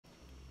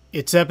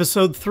It's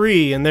episode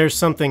 3, and there's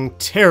something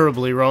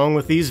terribly wrong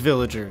with these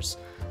villagers.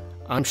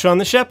 I'm Shaun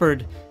the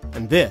Shepherd,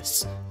 and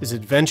this is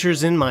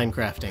Adventures in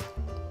Minecrafting.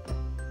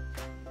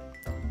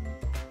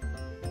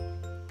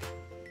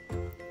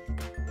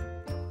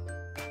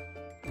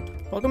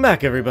 Welcome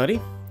back, everybody.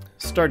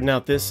 Starting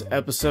out this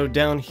episode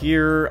down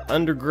here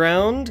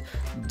underground,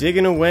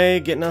 digging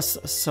away, getting us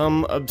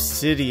some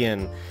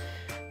obsidian.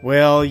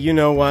 Well, you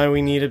know why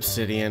we need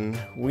obsidian.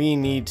 We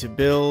need to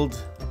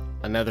build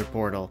a nether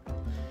portal.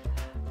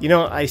 You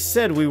know, I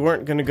said we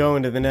weren't going to go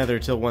into the nether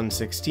till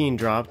 1.16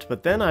 dropped,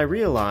 but then I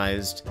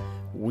realized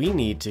we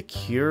need to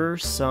cure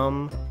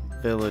some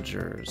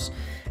villagers.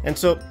 And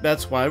so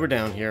that's why we're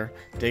down here,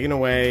 digging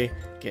away,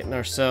 getting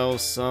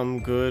ourselves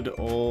some good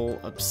old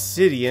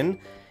obsidian,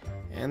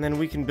 and then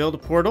we can build a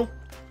portal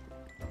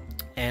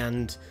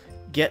and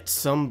get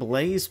some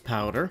blaze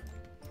powder,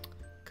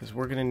 because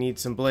we're going to need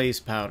some blaze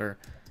powder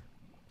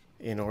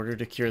in order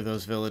to cure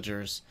those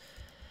villagers.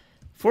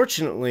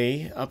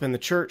 Fortunately, up in the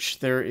church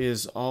there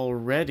is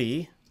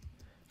already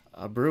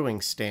a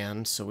brewing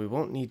stand, so we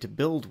won't need to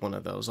build one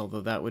of those, although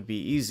that would be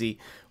easy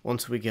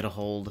once we get a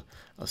hold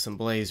of some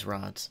blaze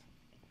rods.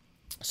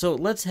 So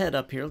let's head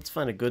up here. Let's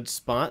find a good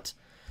spot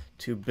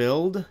to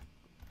build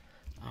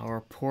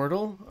our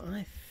portal.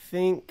 I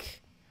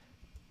think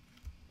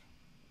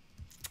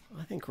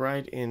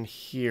right in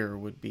here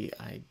would be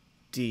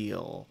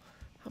ideal.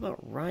 How about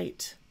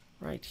right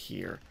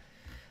here?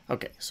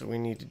 Okay, so we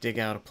need to dig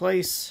out a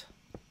place.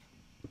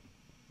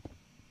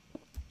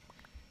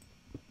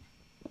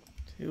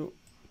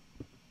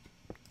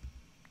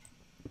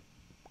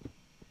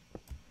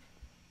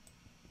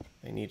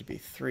 They need to be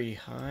 3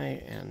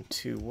 high and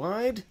 2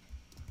 wide.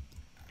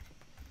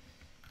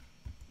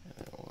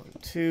 And 1,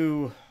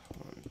 2,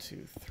 1,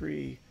 2,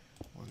 3,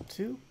 1,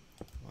 2,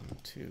 1,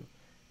 2,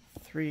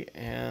 3,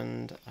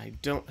 and I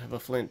don't have a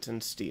flint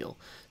and steel.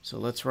 So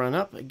let's run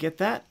up and get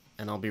that,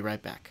 and I'll be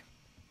right back.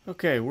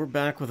 Okay, we're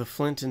back with a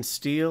flint and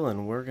steel,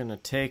 and we're going to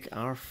take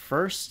our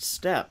first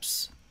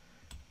steps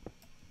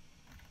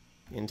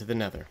into the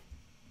nether.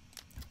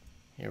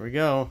 Here we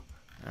go.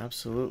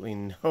 Absolutely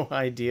no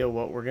idea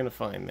what we're going to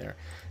find there.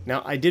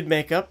 Now, I did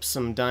make up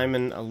some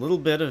diamond, a little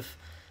bit of,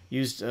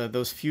 used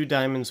those few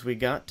diamonds we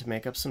got to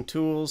make up some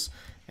tools,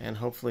 and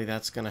hopefully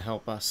that's going to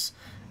help us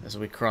as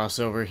we cross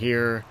over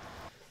here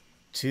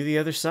to the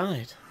other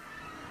side.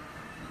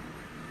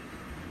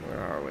 Where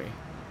are we?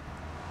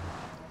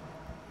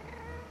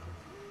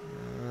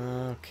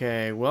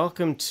 Okay,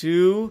 welcome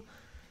to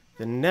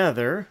the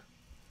nether.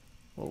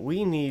 What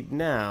we need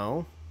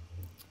now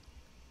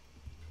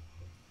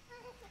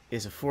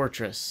is a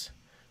fortress.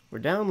 We're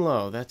down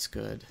low, that's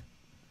good.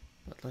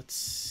 But let's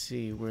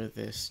see where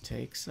this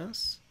takes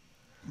us.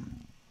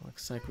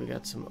 Looks like we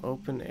got some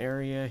open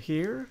area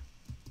here.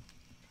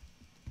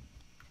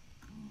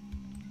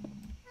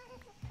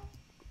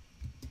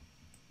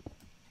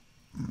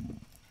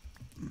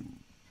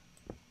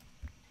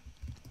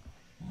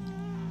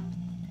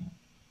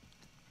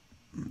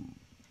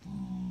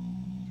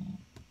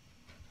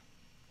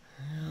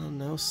 Well,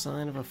 no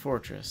sign of a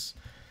fortress.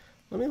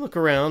 Let me look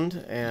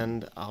around,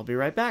 and I'll be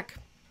right back.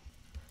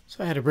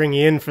 So I had to bring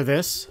you in for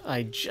this.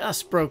 I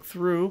just broke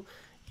through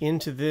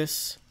into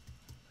this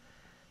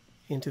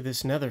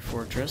nether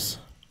fortress.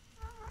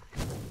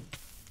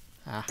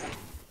 Ah.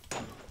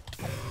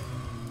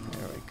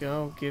 There we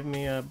go. Give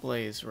me a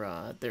blaze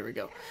rod. There we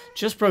go.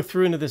 Just broke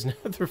through into this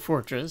nether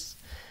fortress.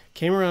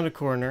 Came around a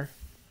corner.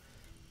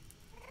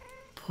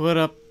 Put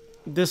up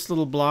this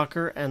little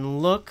blocker,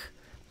 and look,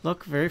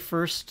 very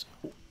first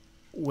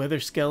wither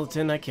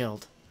skeleton I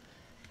killed.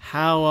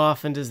 How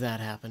often does that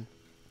happen?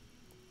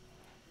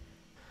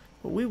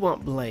 But we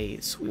want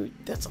blaze.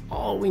 That's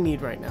all we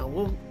need right now.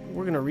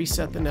 We're going to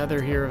reset the nether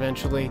here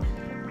eventually.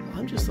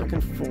 I'm just looking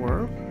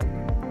for...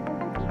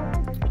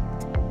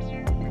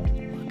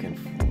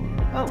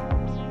 Oh!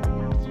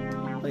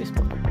 Blaze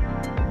block.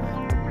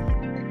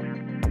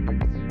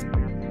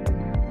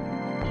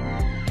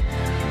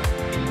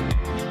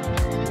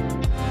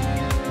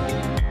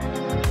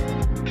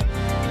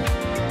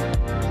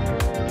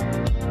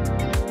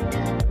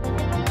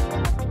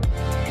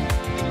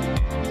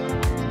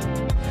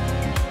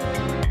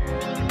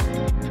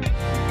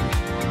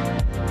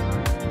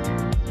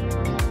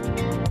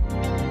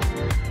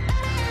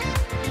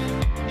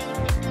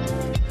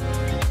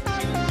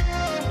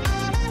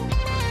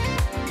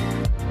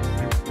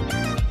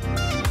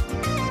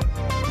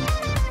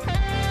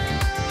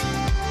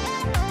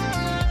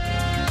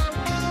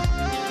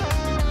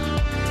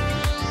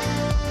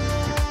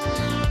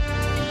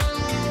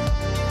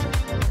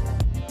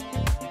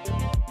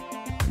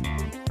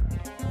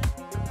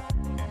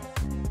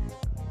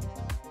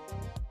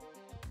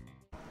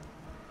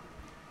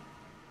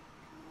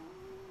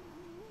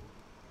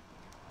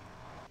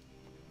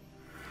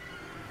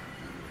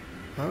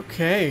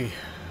 Okay,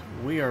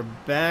 we are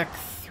back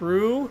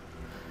through.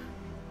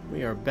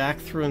 We are back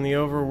through in the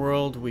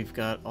overworld. We've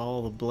got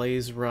all the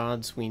blaze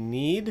rods we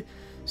need.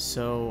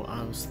 So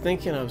I was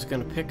thinking I was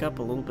going to pick up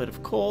a little bit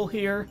of coal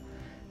here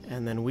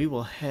and then we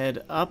will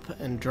head up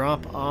and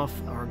drop off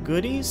our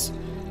goodies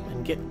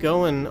and get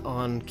going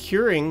on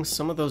curing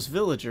some of those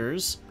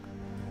villagers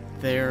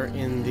there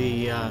in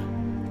the, a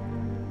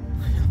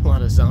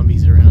lot of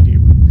zombies around here.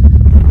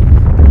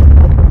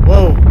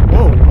 Whoa,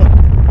 whoa,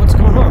 what's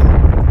going on?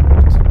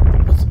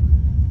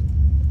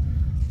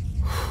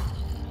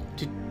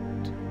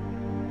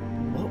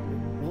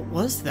 What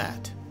was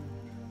that?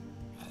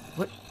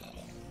 What?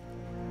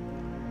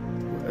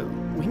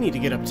 We need to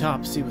get up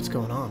top, see what's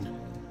going on.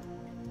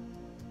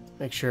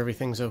 Make sure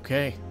everything's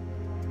okay.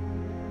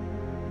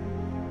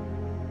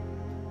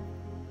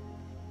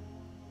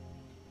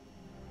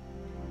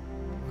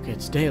 Okay,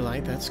 it's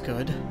daylight, that's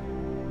good.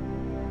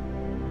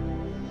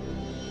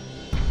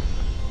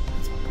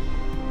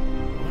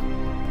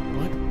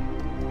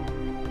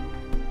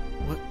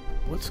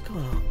 What's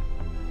going on?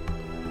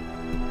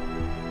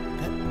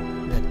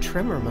 That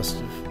tremor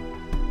must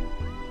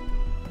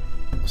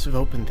have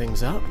opened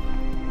things up.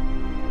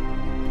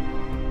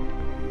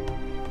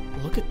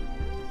 Look at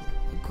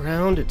the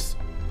ground, it's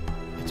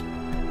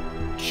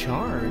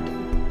charred.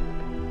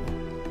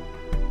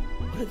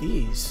 What are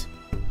these?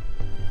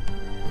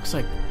 Looks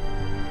like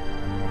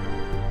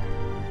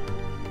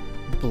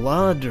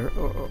blood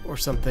or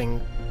something.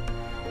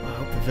 Well, I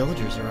hope the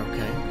villagers are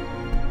okay.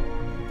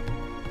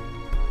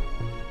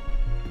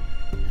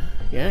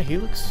 Yeah, he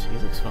looks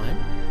fine.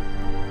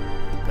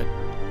 But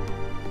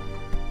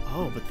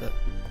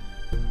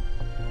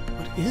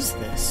what is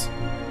this?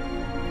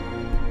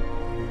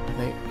 Are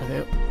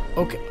they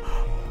okay?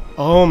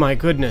 Oh my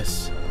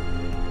goodness.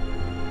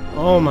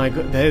 Oh my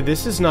god,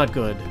 this is not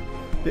good.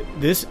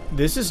 This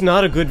is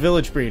not a good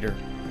village breeder.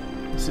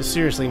 This is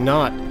seriously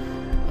not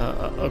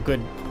a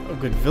good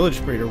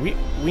village breeder.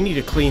 We need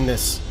to clean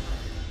this.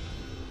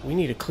 We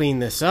need to clean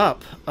this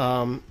up.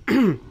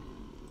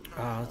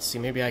 Let's see.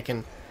 Maybe I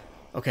can.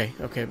 Okay,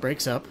 it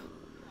breaks up.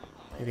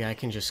 Maybe I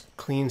can just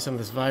clean some of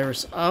this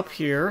virus up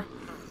here.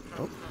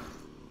 Oh.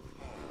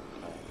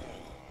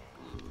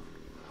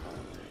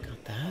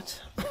 Got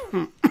that.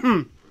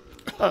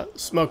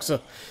 Smokes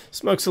a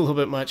little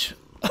bit much.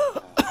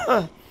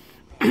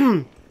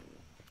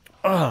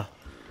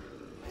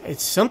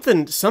 It's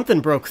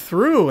something broke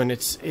through, and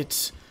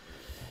it's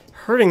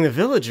hurting the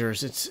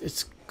villagers.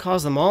 It's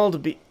caused them all to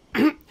be.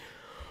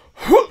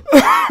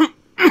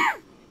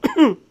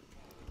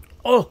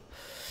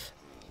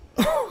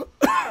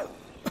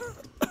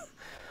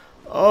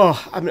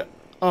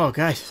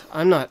 Guys,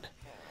 I'm not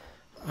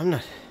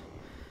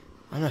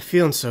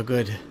feeling so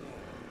good.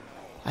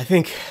 I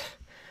think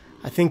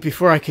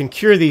before I can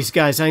cure these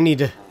guys, I need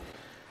to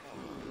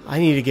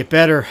get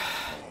better.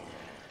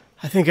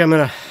 I think I'm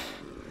gonna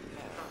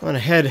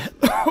head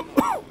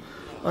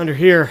under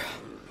here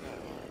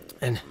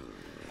and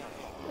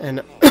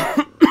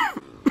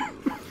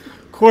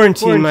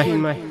quarantine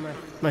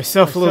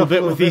myself a little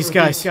bit with these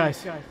guys.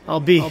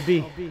 I'll be back.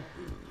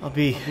 I'll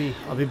be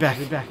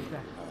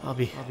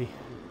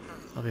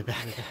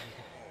back.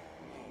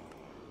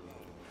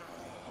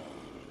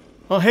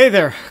 Well, hey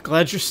there.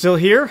 Glad you're still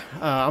here.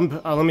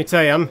 Let me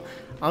tell you,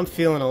 I'm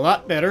feeling a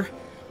lot better,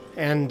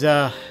 and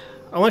I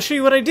want to show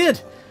you what I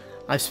did.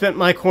 I've spent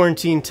my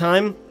quarantine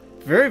time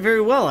very,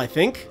 very well, I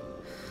think.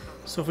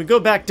 So if we go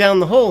back down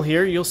the hole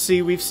here, you'll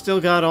see we've still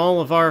got all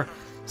of our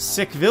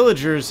sick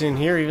villagers in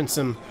here. Even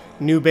some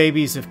new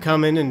babies have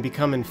come in and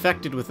become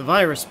infected with the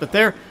virus. But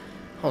they're...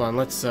 Hold on,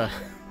 let's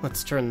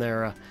turn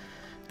their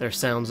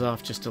sounds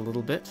off just a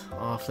little bit.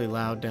 Awfully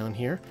loud down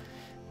here.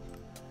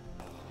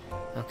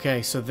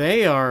 Okay, so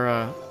they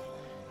are...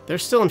 they're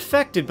still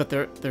infected, but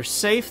they're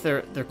safe.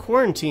 They're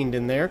quarantined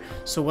in there.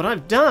 So what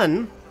I've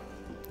done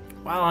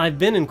while I've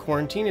been in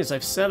quarantine is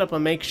I've set up a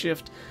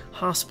makeshift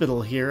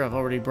hospital here. I've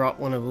already brought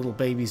one of the little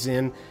babies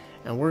in,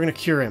 and we're going to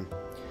cure him.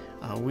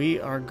 We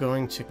are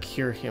going to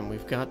cure him.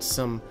 We've got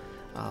some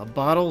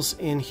bottles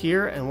in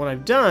here, and what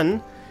I've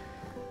done,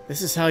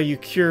 this is how you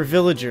cure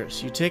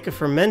villagers. You take a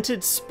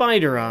fermented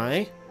spider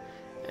eye,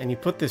 and you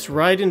put this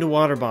right into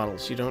water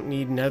bottles. You don't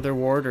need nether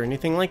wart or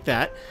anything like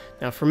that.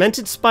 Now,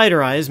 fermented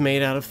spider eye is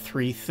made out of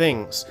 3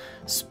 things.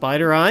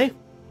 Spider eye,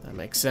 that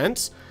makes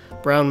sense.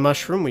 Brown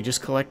mushroom, we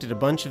just collected a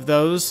bunch of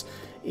those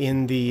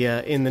in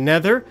the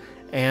nether,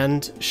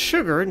 and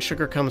sugar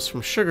comes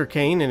from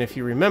sugarcane, and if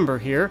you remember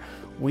here,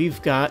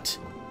 we've got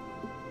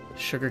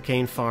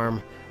sugarcane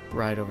farm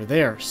right over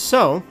there.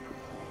 So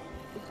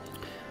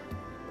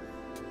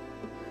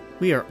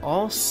we are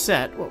all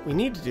set. What we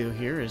need to do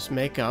here is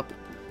make up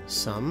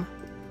some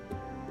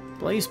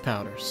blaze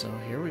powder. So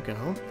here we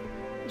go.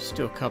 Let's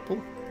do a couple.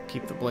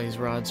 Keep the blaze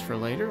rods for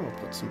later. We'll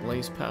put some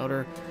blaze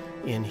powder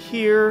in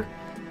here.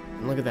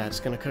 And look at that, it's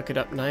going to cook it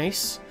up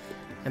nice.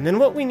 And then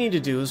what we need to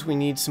do is we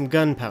need some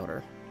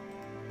gunpowder.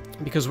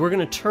 Because we're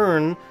going to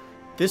turn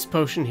this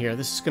potion here,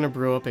 this is going to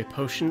brew up a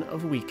potion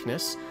of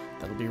weakness.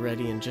 That'll be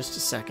ready in just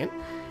a second.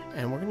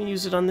 And we're going to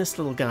use it on this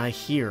little guy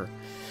here.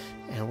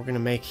 And we're going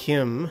to make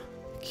him,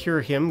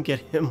 cure him, get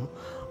him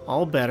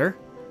all better.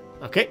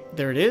 Okay,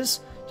 there it is.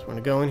 So we're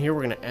going to go in here,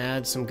 we're going to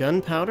add some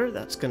gunpowder.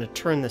 That's going to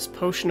turn this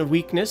potion of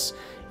weakness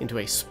into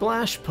a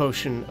splash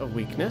potion of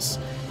weakness.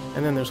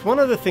 And then there's one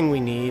other thing we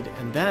need,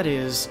 and that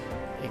is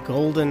a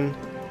golden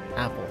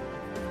apple.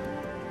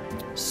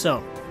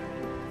 So,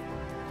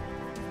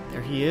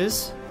 there he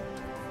is.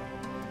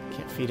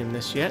 Can't feed him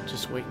this yet,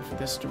 just waiting for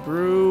this to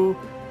brew.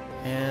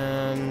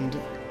 And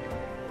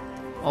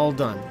all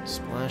done.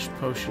 Splash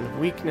potion of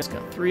weakness,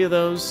 got 3 of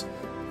those.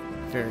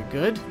 Very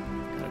good.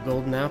 Got a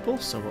golden apple,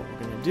 so what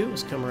we're going to do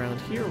is come around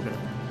here, we're going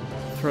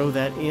to throw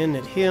that in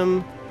at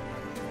him,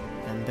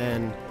 and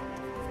then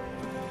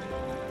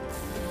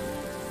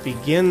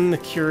begin the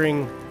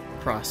curing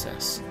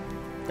process.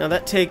 Now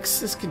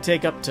this can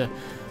take up to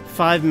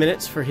 5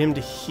 minutes for him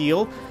to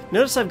heal.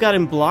 Notice I've got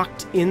him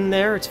blocked in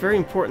there. It's very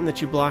important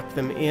that you block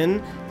them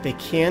in. They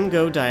can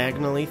go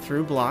diagonally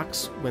through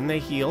blocks when they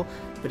heal,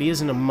 but he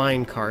is in a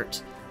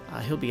minecart.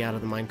 He'll be out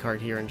of the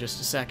minecart here in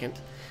just a second.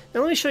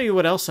 Now let me show you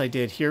what else I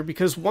did here,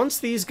 because once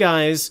these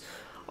guys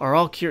are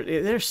all cured,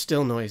 they're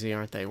still noisy,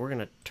 aren't they? We're going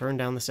to turn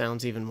down the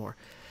sounds even more.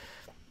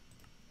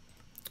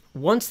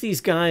 Once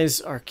these guys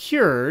are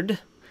cured,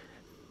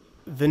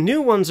 the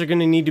new ones are going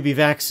to need to be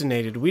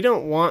vaccinated. We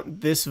don't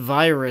want this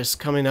virus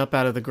coming up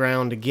out of the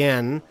ground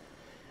again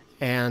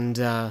and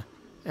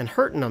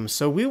hurting them.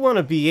 So we want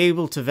to be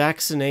able to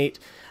vaccinate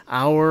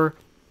our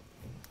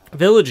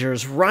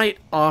villagers right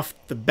off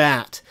the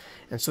bat.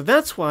 And so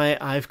that's why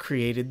I've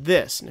created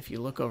this. And if you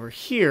look over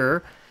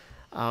here,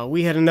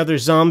 we had another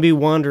zombie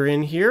wander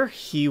in here.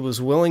 He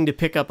was willing to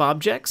pick up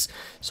objects,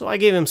 so I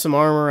gave him some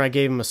armor, I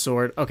gave him a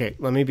sword. Okay,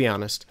 let me be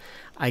honest.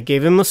 I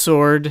gave him a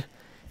sword,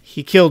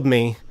 he killed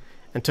me,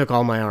 and took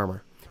all my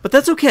armor. But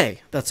that's okay.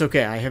 That's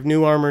okay. I have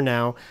new armor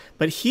now.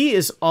 But he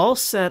is all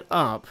set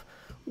up.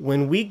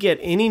 When we get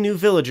any new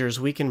villagers,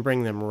 we can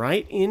bring them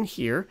right in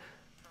here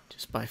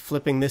just by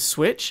flipping this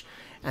switch.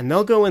 And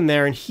they'll go in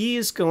there, and he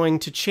is going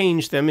to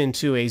change them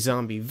into a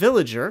zombie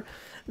villager.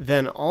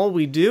 Then all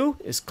we do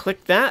is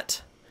click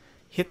that,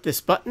 hit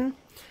this button,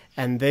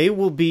 and they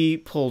will be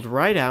pulled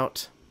right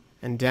out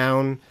and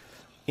down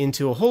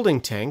into a holding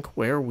tank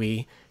where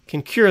we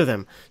can cure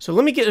them. So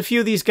let me get a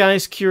few of these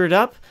guys cured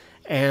up,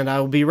 and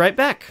I will be right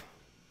back.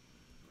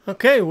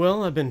 Okay,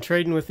 well, I've been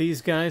trading with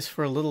these guys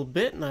for a little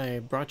bit, and I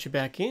brought you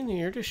back in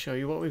here to show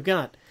you what we've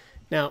got.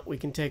 Now, we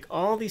can take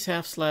all these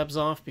half slabs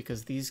off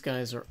because these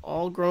guys are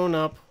all grown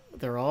up.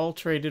 They're all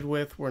traded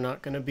with. We're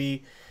not going to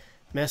be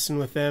messing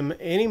with them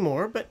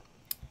anymore, but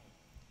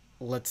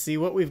let's see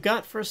what we've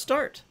got for a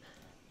start.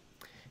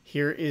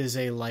 Here is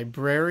a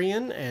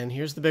librarian, and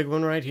here's the big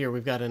one right here.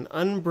 We've got an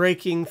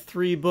Unbreaking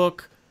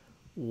 3-book,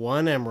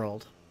 1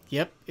 emerald.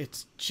 Yep,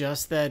 it's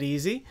just that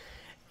easy.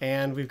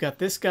 And we've got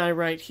this guy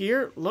right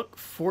here. Look,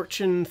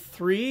 Fortune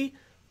 3,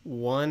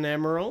 1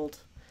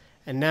 emerald.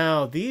 And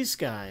now these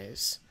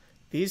guys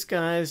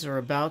are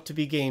about to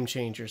be game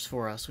changers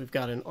for us. We've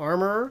got an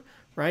armorer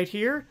right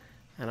here,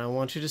 and I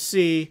want you to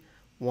see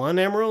 1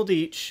 emerald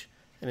each,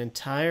 an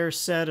entire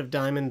set of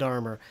diamond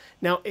armor.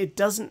 Now, it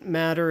doesn't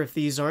matter if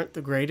these aren't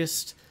the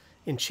greatest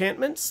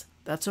enchantments.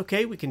 That's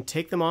okay. We can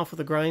take them off with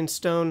a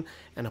grindstone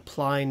and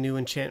apply new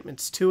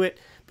enchantments to it,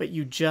 but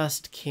you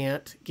just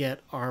can't get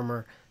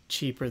armor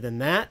cheaper than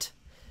that.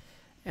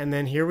 And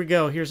then here we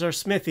go. Here's our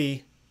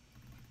smithy.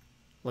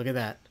 Look at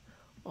that.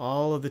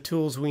 All of the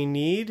tools we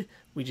need.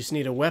 We just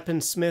need a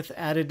weaponsmith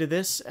added to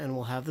this, and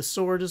we'll have the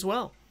sword as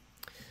well.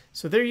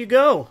 So there you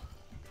go.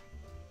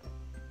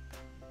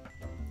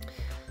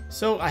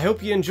 So I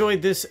hope you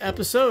enjoyed this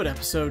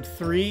episode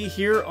 3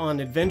 here on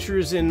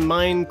Adventures in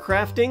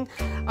Minecrafting.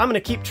 I'm going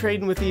to keep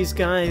trading with these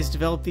guys,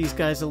 develop these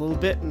guys a little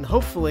bit, and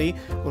hopefully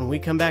when we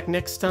come back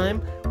next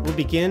time, we'll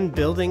begin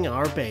building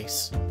our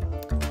base.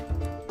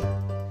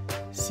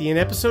 See you in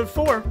episode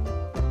 4.